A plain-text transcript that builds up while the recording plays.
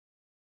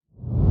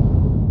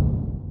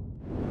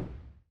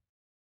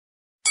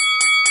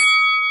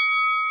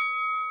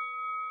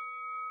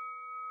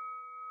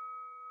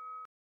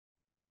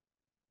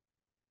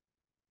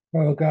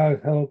Hello guys,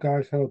 hello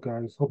guys.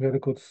 Hope you had a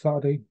good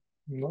Saturday.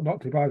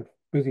 Not too bad,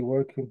 busy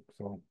working.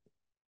 So,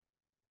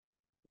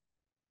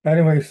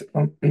 anyways,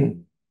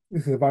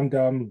 this is a Van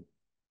Damme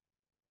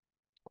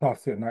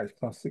classic, nice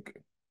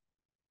classic.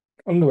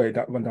 Underrated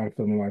that Van Damme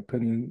film, in my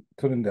opinion.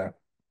 Turning there,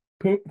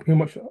 pretty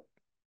much,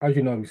 as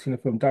you know, we've seen the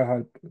film Die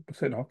Hard,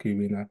 set in the hockey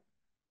arena.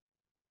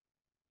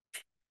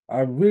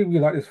 I really, really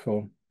like this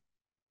film.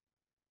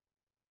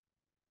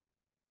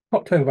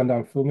 Top 10 Van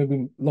Damme film,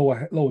 maybe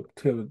lower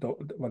tier of the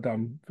Van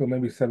Damme film,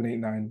 maybe 7, 8,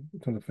 9,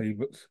 one of the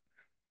favorites.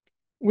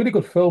 Really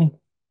good film.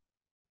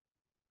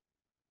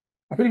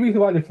 I think the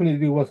reason why they finally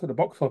do was at the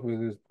box office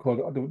is because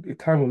the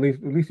time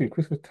released in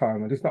Christmas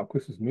time, and it's not a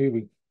Christmas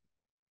movie.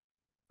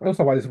 I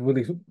also why this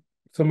released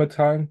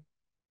summertime,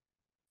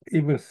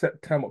 even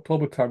September,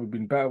 October time would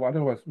been better. But I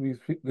don't know why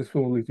this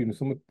film released in the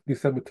summer,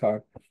 December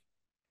time,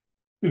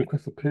 during the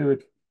Christmas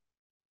period.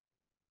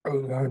 I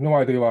have no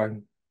idea why.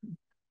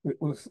 It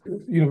was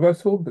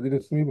Universal, but they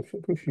just movie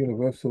push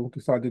Universal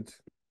decided to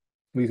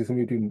release this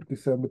movie during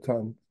December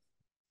time.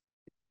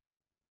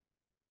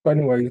 But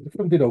anyway, the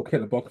film did okay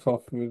at the box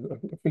office.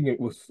 I think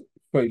it was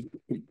 30,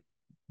 it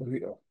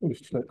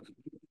was checked.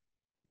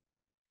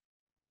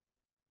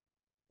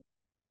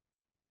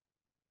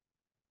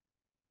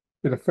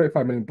 With a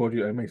 35 million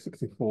budget, I made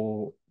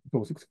 64,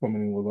 over 64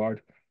 million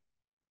worldwide.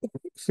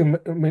 Sim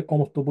made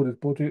almost double his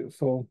budget,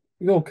 so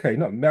it's okay.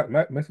 Not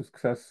massive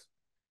success.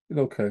 It's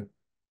okay.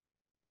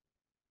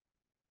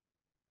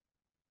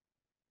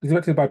 It's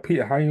directed by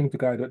Peter Hyams, the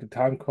guy that directed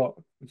Time Cop,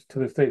 which to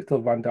this day is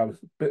still Van Damme's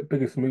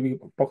biggest movie,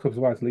 box office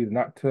wise, leading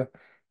actor.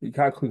 You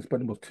can't include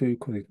Expendables 2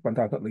 because Van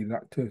Damme's not leading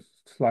actor, it's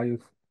Slyers.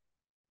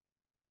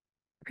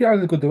 Peter Hyams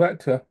is a good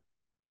director.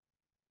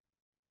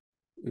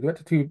 He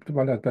directed two of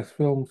Van Damme's best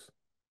films,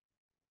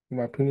 in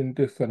my opinion,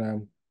 this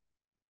and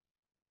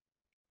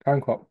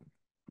Time Cop.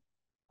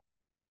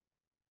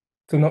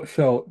 To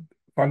nutshell,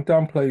 Van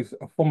Damme plays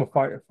a former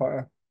fighter.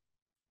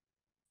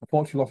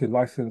 Unfortunately, lost his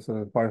license as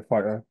a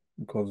firefighter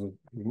because of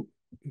he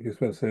was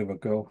supposed to save a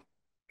girl,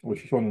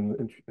 which he shot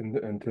in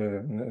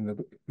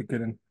the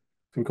beginning.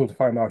 So he becomes a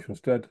fire marshal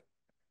instead.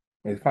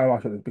 And he's a fire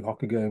marshal at this big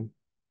hockey game.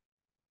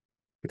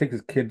 He takes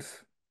his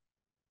kids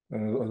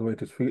as a way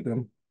to treat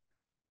them,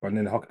 and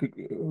then the hockey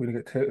when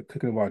they get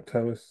taken by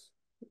terrorists,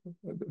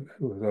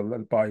 who was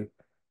led by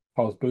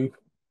House Booth,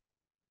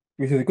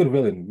 which is a good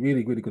villain,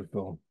 really, really good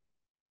film.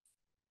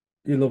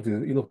 He loves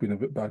being a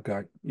bit bad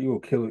guy. He will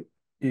kill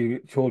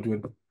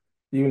children.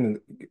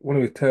 Even one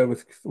of his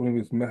terrorists, one of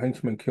his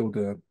henchmen killed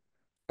a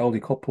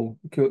elderly couple,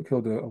 killed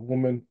a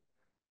woman.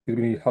 He's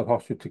been held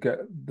hostage to get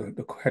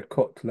the head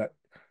cut to let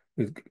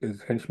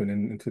his henchmen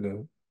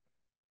into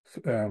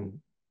the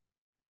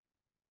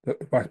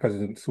vice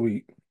president's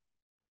suite.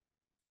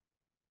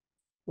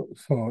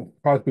 So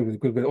Prize Movie is a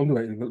good, but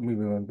underrated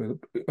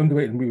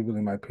movie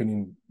in my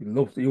opinion.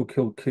 He'll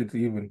kill kids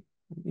even.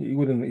 He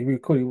wouldn't if he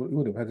could he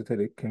would have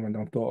hesitated killing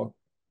my daughter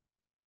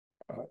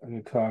at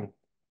any time.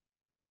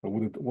 But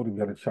would have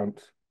had a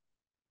chance.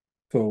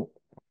 So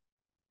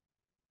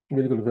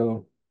really good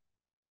villain.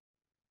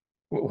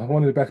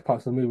 One of the best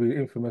parts of the movie,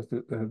 infamous,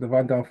 the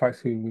Van Damme fight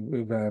scene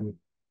with the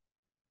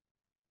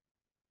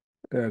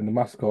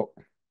mascot.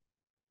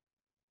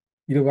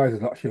 You realize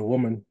it's actually a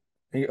woman.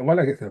 And when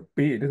I get to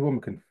beat it, this woman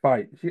can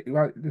fight. This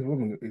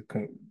woman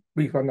can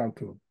beat Van Damme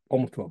to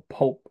almost to a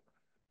pulp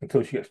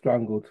until she gets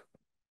strangled.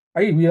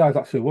 I didn't realize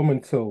actually a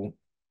woman till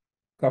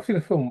I've seen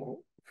the film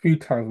a few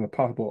times in the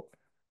past, but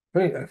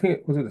I think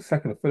it was the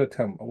second or third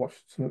attempt I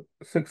watched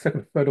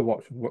second or third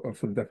watch of what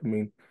sort of death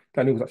mean.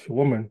 That I knew it was actually a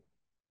woman.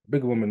 A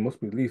bigger woman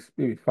must be at least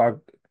maybe five.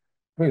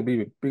 I think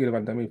maybe bigger than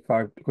Van Damme, maybe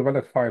five because Van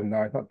Damme's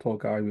 5'9", not a tall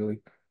guy really.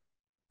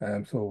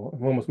 So a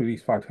woman must be at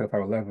least 5'10",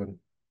 5'11".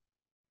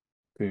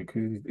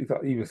 Because he's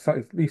not even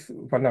at least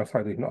Van Damme's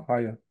side, he's not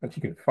higher, and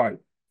she can fight.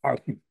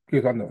 She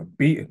gives Van Damme a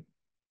beating.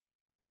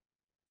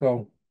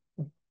 So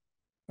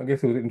I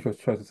guess it was an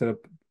interesting choice instead of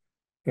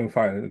him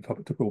fighting a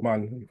typical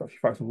man. She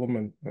fights a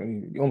woman,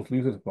 and he almost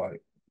loses the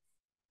fight.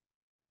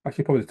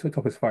 Actually, probably the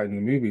toughest fight in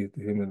the movie is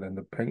him and then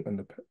the paint and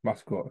the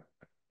mascot,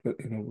 but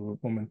with a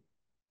woman.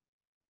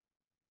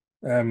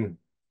 Um,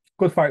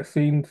 Good fight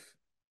scenes,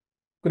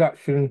 good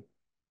action.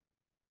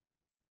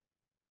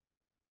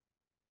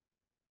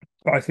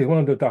 Like I say, one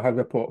of the Die Hard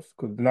reports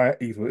because the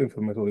 90s were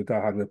infamous. All the Die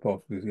Hard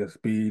reports was yeah,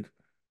 Speed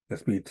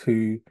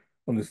 2,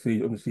 Under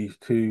Siege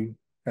 2,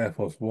 Air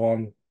Force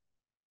One,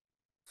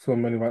 so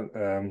many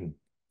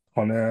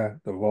Con Air,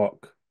 The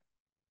Rock.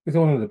 It's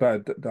one of the better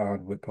Die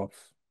Hard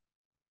rip-offs.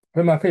 I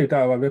think my favorite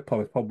Die Hard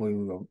rip-off is probably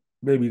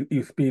maybe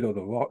either Speed or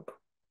The Rock.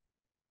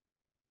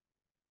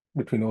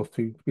 Between those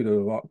two, Speed or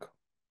The Rock,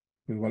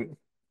 we went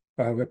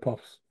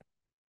rip-offs.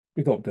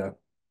 It's up there.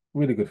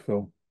 Really good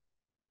film.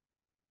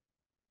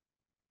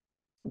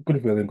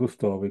 Good villain, good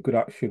story, good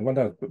action. Van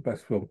Damme's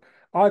best film.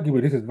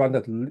 Arguably, this is Van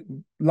Damme's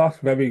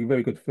last very,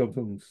 very good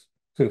films.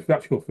 So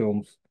theatrical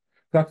films.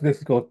 So after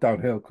this, it goes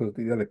downhill because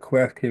the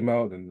Quest came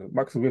out and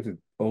Max Reeves is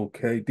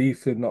okay,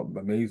 decent, not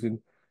amazing.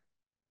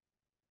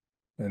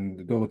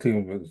 And the other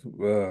team was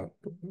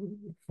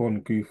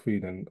fun,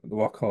 goofy, and the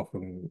walk off.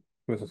 And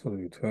versus sort of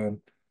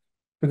Return.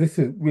 But this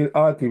is, we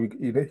argue,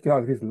 you can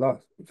argue this is the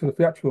last. So the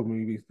theatrical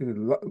movies, this is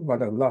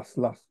one of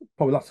the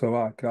probably last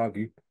hurrah, I can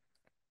argue.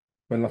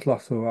 When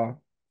last hurrah,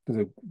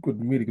 there's a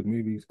good, really good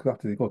movies, because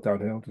after they go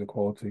downhill to the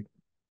quality.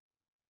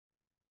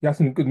 You have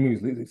some good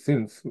movies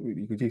since,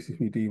 you could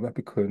GCPD,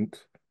 Replicant,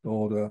 The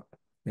Order,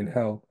 In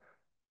Hell,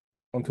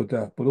 Until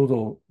Death, but those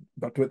are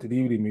back directed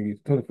DVD movies.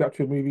 In terms of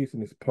theatrical movies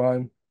in its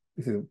prime,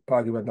 this is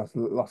arguably that's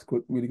the last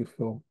good, really good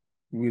film.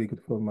 Really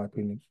good film, in my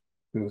opinion.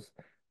 Because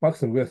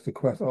Max and Race to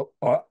Quest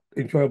are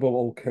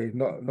enjoyable, okay,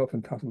 not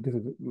fantastic. But this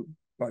is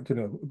like a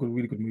good,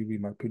 really good movie,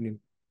 in my opinion.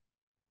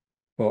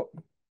 But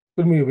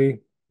good movie.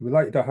 If you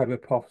like Die Hard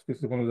with Puffs, this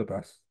is one of the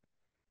best.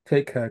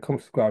 Take care, come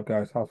subscribe,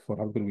 guys. Have fun.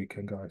 Have a good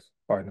weekend, guys.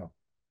 Bye now.